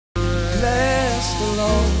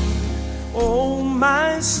Lord, oh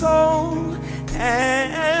my soul,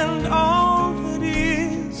 and all that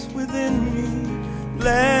is within me.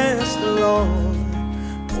 Bless the Lord,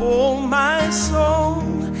 oh my soul,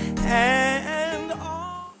 and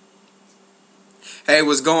all. Hey,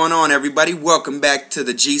 what's going on, everybody? Welcome back to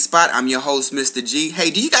the G Spot. I'm your host, Mr. G. Hey,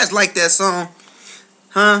 do you guys like that song?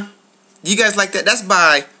 Huh? Do you guys like that? That's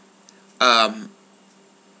by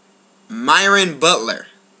Myron Butler.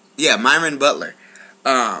 Yeah, Myron Butler.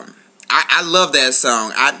 I love that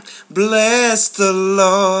song. I bless the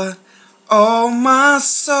Lord, oh my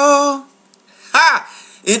soul,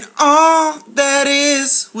 in all that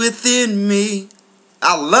is within me.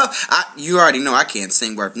 You already know I can't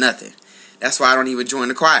sing worth nothing. That's why I don't even join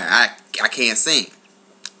the choir. I can't sing.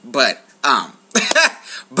 But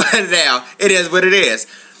but now it is what it is.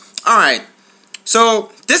 All right.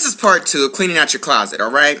 So this is part 2 of cleaning out your closet. All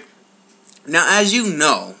right. Now, as you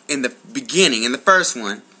know, in the beginning, in the first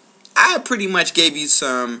one, I pretty much gave you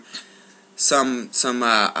some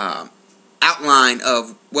outline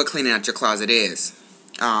of what cleaning out your closet is.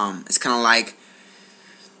 It's kind of like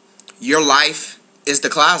your life is the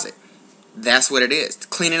closet. That's what it is.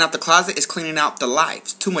 Cleaning out the closet is cleaning out the life.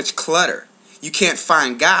 It's too much clutter. You can't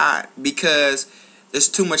find God because there's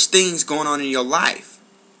too much things going on in your life.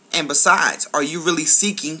 And besides, are you really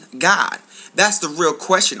seeking God? That's the real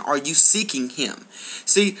question. Are you seeking Him?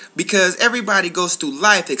 See, because everybody goes through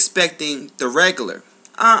life expecting the regular.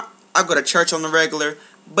 I go to church on the regular,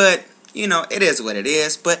 but you know, it is what it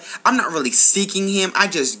is. But I'm not really seeking Him. I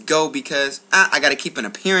just go because I got to keep an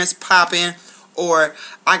appearance popping, or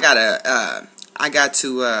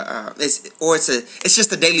it's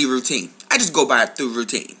just a daily routine. I just go by it through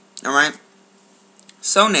routine. All right.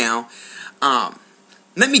 So now,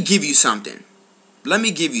 let me give you something. Let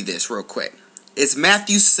me give you this real quick. It's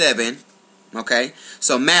Matthew 7, okay?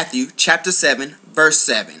 So Matthew chapter 7, verse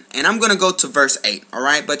 7. And I'm going to go to verse 8, all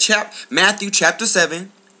right? But Matthew chapter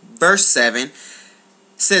 7, verse 7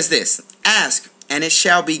 says this. Ask, and it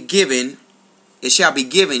shall be given. It shall be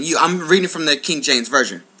given you. I'm reading from the King James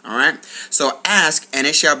Version, all right? So ask, and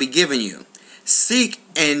it shall be given you. Seek,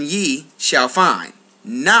 and ye shall find.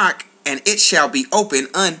 Knock, and it shall be open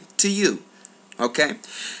unto you. Okay?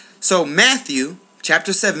 So Matthew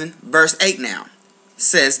chapter 7, verse 8 now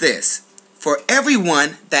says this. For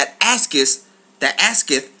everyone that asketh,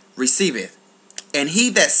 receiveth. And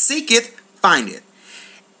he that seeketh, findeth.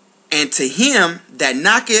 And to him that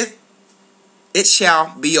knocketh, it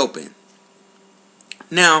shall be open.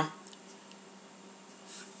 Now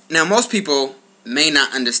most people may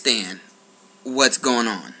not understand what's going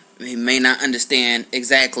on. They may not understand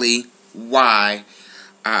exactly why,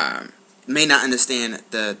 may not understand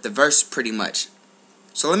the verse pretty much.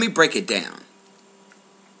 So let me break it down.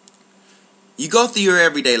 You go through your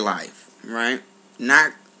everyday life, right?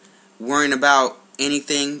 Not worrying about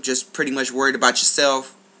anything, just pretty much worried about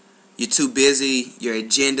yourself. You're too busy. Your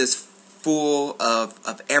agenda's full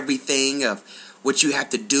of everything, of what you have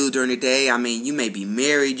to do during the day. I mean, you may be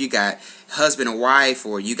married, you got husband and wife,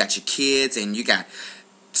 or you got your kids, and you got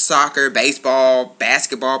soccer, baseball,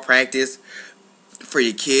 basketball practice for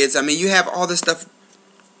your kids. I mean, you have all this stuff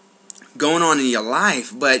going on in your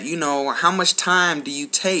life, but you know, how much time do you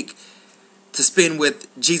take to spend with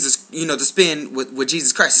Jesus, you know, to spend with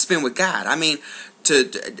Jesus Christ, to spend with God? I mean,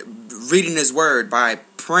 to reading His Word, by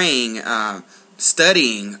praying,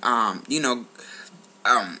 studying, you know,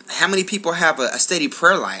 how many people have a steady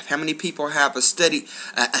prayer life? How many people have a steady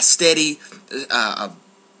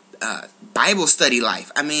Bible study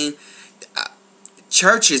life? I mean,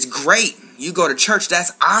 church is great. You go to church,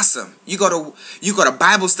 that's awesome. You go to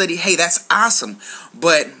Bible study, hey, that's awesome.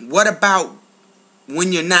 But what about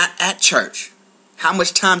when you're not at church? How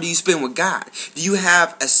much time do you spend with God? Do you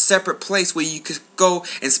have a separate place where you could go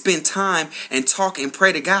and spend time and talk and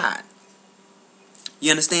pray to God? You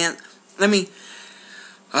understand? Let me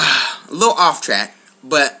a little off track,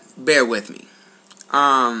 but bear with me.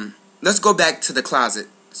 Let's go back to the closet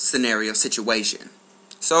scenario situation.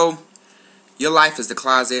 So your life is the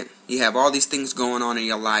closet. You have all these things going on in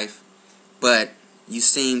your life, but you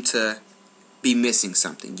seem to be missing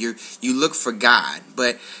something. You look for God,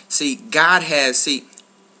 but God hasn't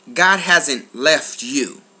left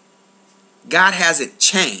you. God hasn't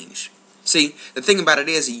changed. See, the thing about it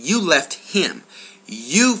is, you left Him.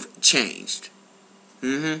 You've changed.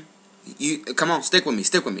 Come on, stick with me.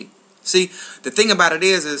 See, the thing about it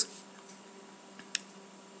is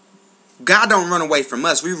God don't run away from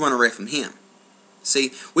us. We run away from Him.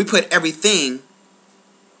 See, we put everything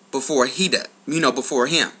before He does. Before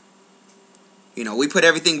Him. We put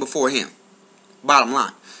everything before Him. Bottom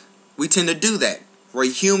line. We tend to do that. We're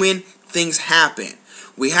human. Things happen.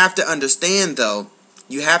 we have to understand, though,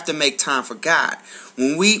 you have to make time for God.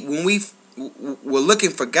 We're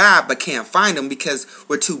looking for God but can't find him because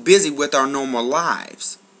we're too busy with our normal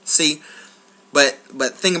lives. See, but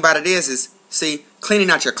thing about it is see,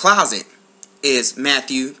 cleaning out your closet is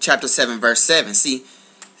Matthew chapter 7 verse 7. See,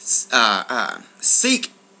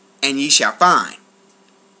 seek and ye shall find.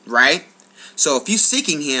 Right? So if you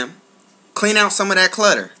seeking him, clean out some of that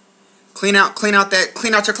clutter. Clean out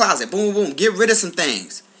your closet. Boom, boom. Get rid of some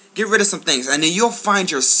things. And then you'll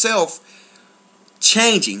find yourself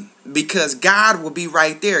changing because God will be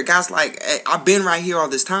right there. God's like, hey, I've been right here all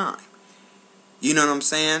this time. You know what I'm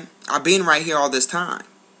saying? I've been right here all this time.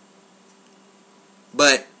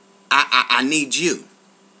 But I need you.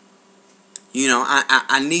 You know,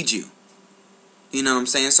 I need you. You know what I'm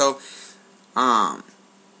saying? So,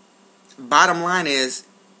 bottom line is,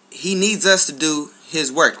 he needs us to do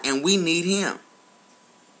his work, and we need him.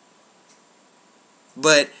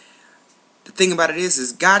 But the thing about it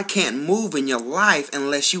is God can't move in your life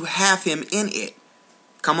unless you have him in it.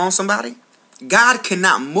 Come on, somebody. God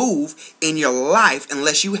cannot move in your life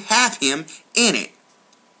unless you have him in it.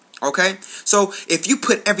 Okay? So if you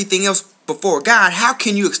put everything else before God, how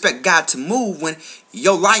can you expect God to move when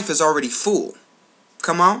your life is already full?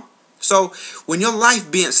 Come on. So when your life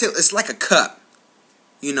it's like a cup.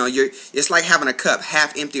 You know, it's like having a cup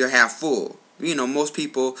half empty or half full. You know, most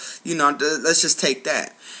people, you know, let's just take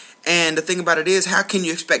that. And the thing about it is, how can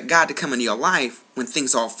you expect God to come into your life when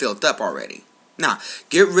things all filled up already? Now,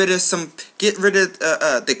 get rid of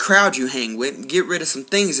the crowd you hang with. Get rid of some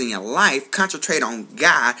things in your life. Concentrate on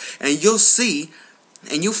God, and you'll see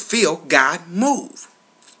and you'll feel God move.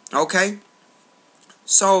 Okay?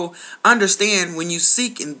 So understand, when you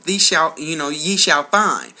seek, and ye shall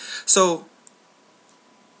find. So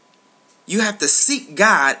you have to seek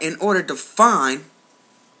God in order to find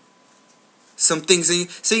some things in you.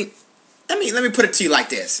 See, let me put it to you like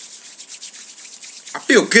this. I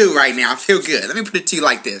feel good right now. I feel good. Let me put it to you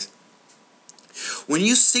like this. When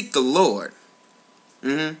you seek the Lord,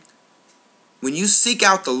 when you seek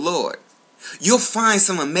out the Lord, you'll find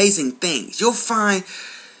some amazing things. You'll find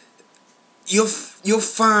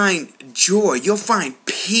joy. You'll find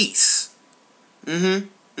peace.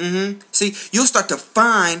 See, you'll start to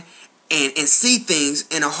find and see things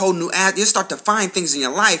in a whole new you'll start to find things in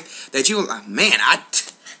your life that you're like, man,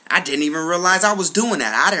 I didn't even realize I was doing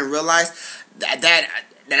that. I didn't realize that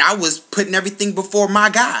I was putting everything before my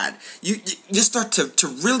God. You start to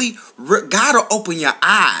really, God will open your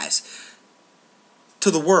eyes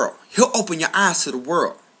to the world. He'll open your eyes to the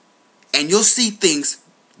world. And you'll see things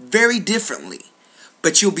very differently.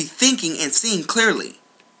 But you'll be thinking and seeing clearly.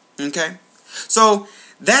 Okay? So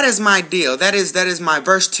that is my deal. That is my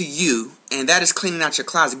verse to you. And that is cleaning out your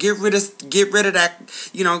closet. Get rid of that,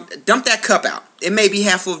 dump that cup out. It may be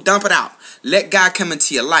half full, dump it out. Let God come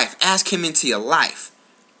into your life. Ask him into your life.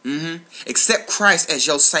 Accept Christ as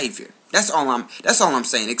your Savior. That's all I'm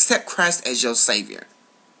saying. Accept Christ as your Savior.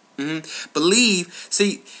 Believe.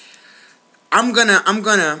 See, I'm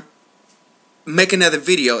gonna make another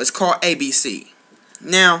video. It's called ABC.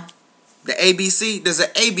 Now, the ABC, there's an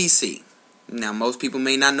ABC. Now, most people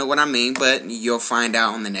may not know what I mean, but you'll find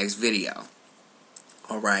out on the next video.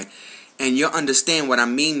 Alright? And you'll understand what I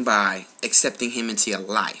mean by accepting him into your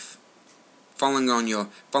life. Falling on your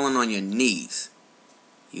knees.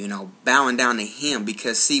 Bowing down to him.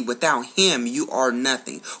 Because, see, without him, you are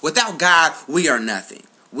nothing. Without God, we are nothing.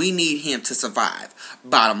 We need him to survive.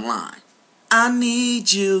 Bottom line. I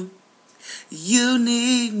need you. You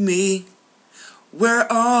need me. We're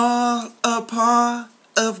all a part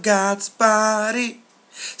of God's body.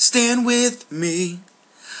 Stand with me.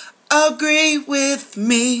 Agree with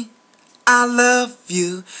me. I love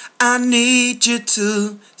you. I need you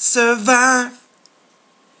to survive.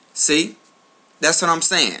 See? That's what I'm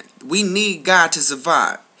saying. We need God to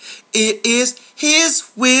survive. It is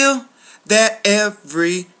his will that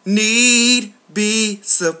every need be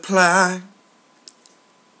supplied.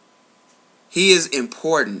 He is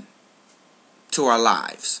important to our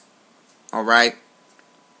lives. Alright?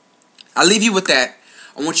 I'll leave you with that.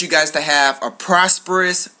 I want you guys to have a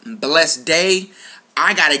prosperous, blessed day.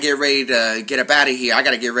 I got to get ready to get up out of here. I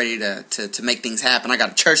got to get ready to make things happen. I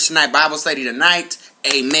got a church tonight, Bible study tonight.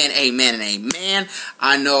 Amen, amen, and amen.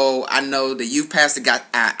 I know the youth pastor got,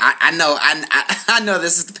 I know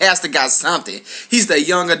this is the pastor got something. He's the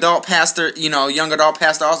young adult pastor,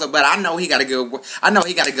 also, but I know he got a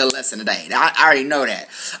good lesson today. I already know that.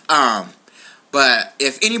 But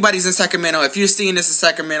if anybody's in Sacramento, if you're seeing this in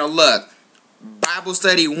Sacramento, look, Bible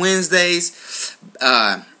study Wednesdays,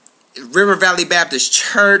 River Valley Baptist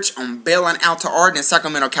Church on Bell and Alta Art in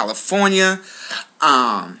Sacramento, California.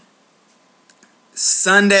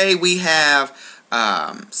 Sunday we have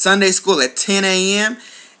Sunday school at 10 a.m.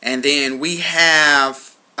 and then we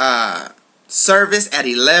have service at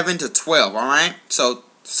 11 to 12. All right. So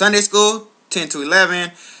Sunday school 10 to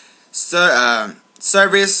 11.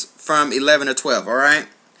 Service from 11 to 12. All right.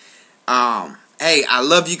 Hey, I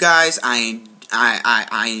love you guys. I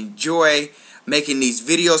enjoy making these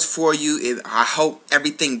videos for you. I hope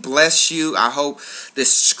everything bless you. I hope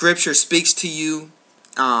this scripture speaks to you.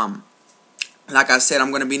 Like I said,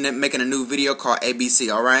 I'm going to be making a new video called ABC,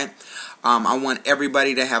 alright? I want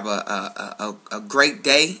everybody to have a great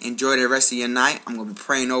day. Enjoy the rest of your night. I'm going to be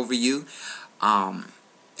praying over you. And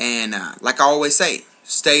like I always say,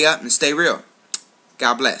 stay up and stay real.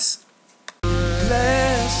 God bless.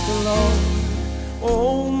 Bless the Lord,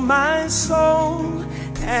 oh my soul,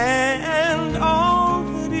 and all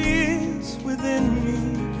that is within me.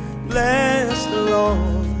 Bless the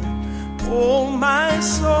Lord, oh my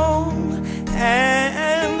soul,